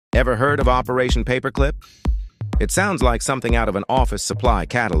Ever heard of Operation Paperclip? It sounds like something out of an office supply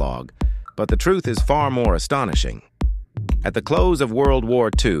catalog, but the truth is far more astonishing. At the close of World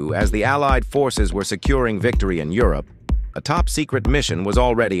War II, as the Allied forces were securing victory in Europe, a top-secret mission was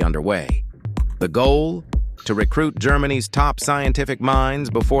already underway. The goal? To recruit Germany's top scientific minds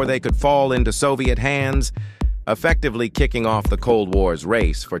before they could fall into Soviet hands, effectively kicking off the Cold War's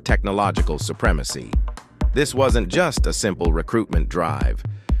race for technological supremacy. This wasn't just a simple recruitment drive.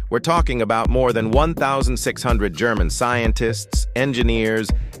 We're talking about more than 1,600 German scientists, engineers,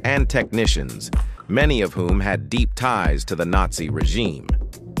 and technicians, many of whom had deep ties to the Nazi regime.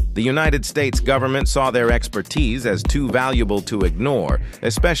 The United States government saw their expertise as too valuable to ignore,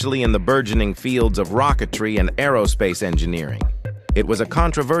 especially in the burgeoning fields of rocketry and aerospace engineering. It was a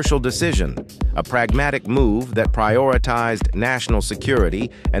controversial decision, a pragmatic move that prioritized national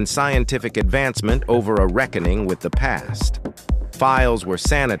security and scientific advancement over a reckoning with the past. Files were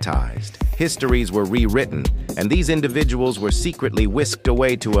sanitized, histories were rewritten, and these individuals were secretly whisked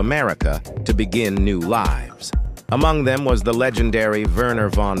away to America to begin new lives. Among them was the legendary Wernher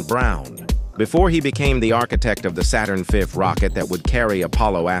von Braun. Before he became the architect of the Saturn V rocket that would carry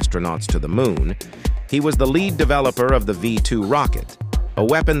Apollo astronauts to the moon, he was the lead developer of the V-2 rocket, a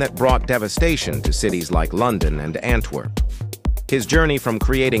weapon that brought devastation to cities like London and Antwerp. His journey from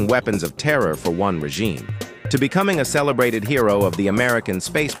creating weapons of terror for one regime to becoming a celebrated hero of the American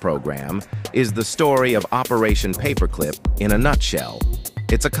space program is the story of Operation Paperclip in a nutshell.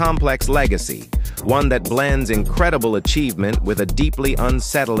 It's a complex legacy, one that blends incredible achievement with a deeply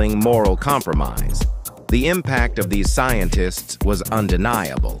unsettling moral compromise. The impact of these scientists was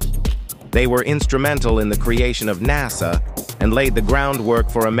undeniable. They were instrumental in the creation of NASA and laid the groundwork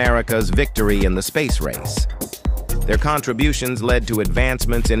for America's victory in the space race. Their contributions led to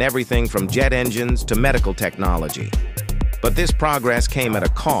advancements in everything from jet engines to medical technology. But this progress came at a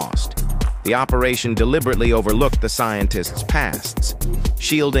cost. The operation deliberately overlooked the scientists' pasts,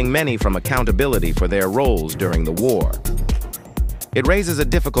 shielding many from accountability for their roles during the war. It raises a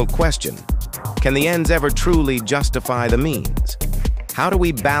difficult question. Can the ends ever truly justify the means? How do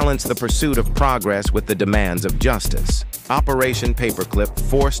we balance the pursuit of progress with the demands of justice? Operation Paperclip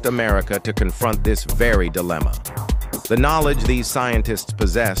forced America to confront this very dilemma. The knowledge these scientists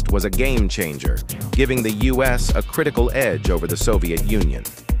possessed was a game changer, giving the US a critical edge over the Soviet Union.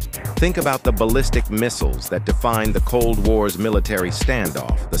 Think about the ballistic missiles that defined the Cold War's military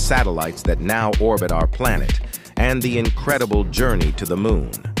standoff, the satellites that now orbit our planet, and the incredible journey to the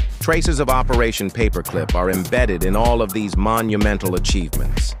moon. Traces of Operation Paperclip are embedded in all of these monumental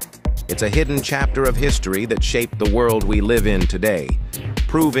achievements. It's a hidden chapter of history that shaped the world we live in today,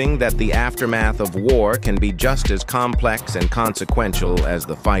 proving that the aftermath of war can be just as complex and consequential as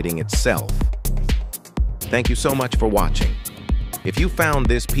the fighting itself. Thank you so much for watching. If you found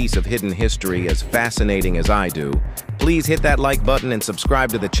this piece of hidden history as fascinating as I do, please hit that like button and subscribe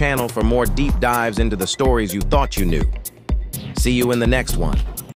to the channel for more deep dives into the stories you thought you knew. See you in the next one.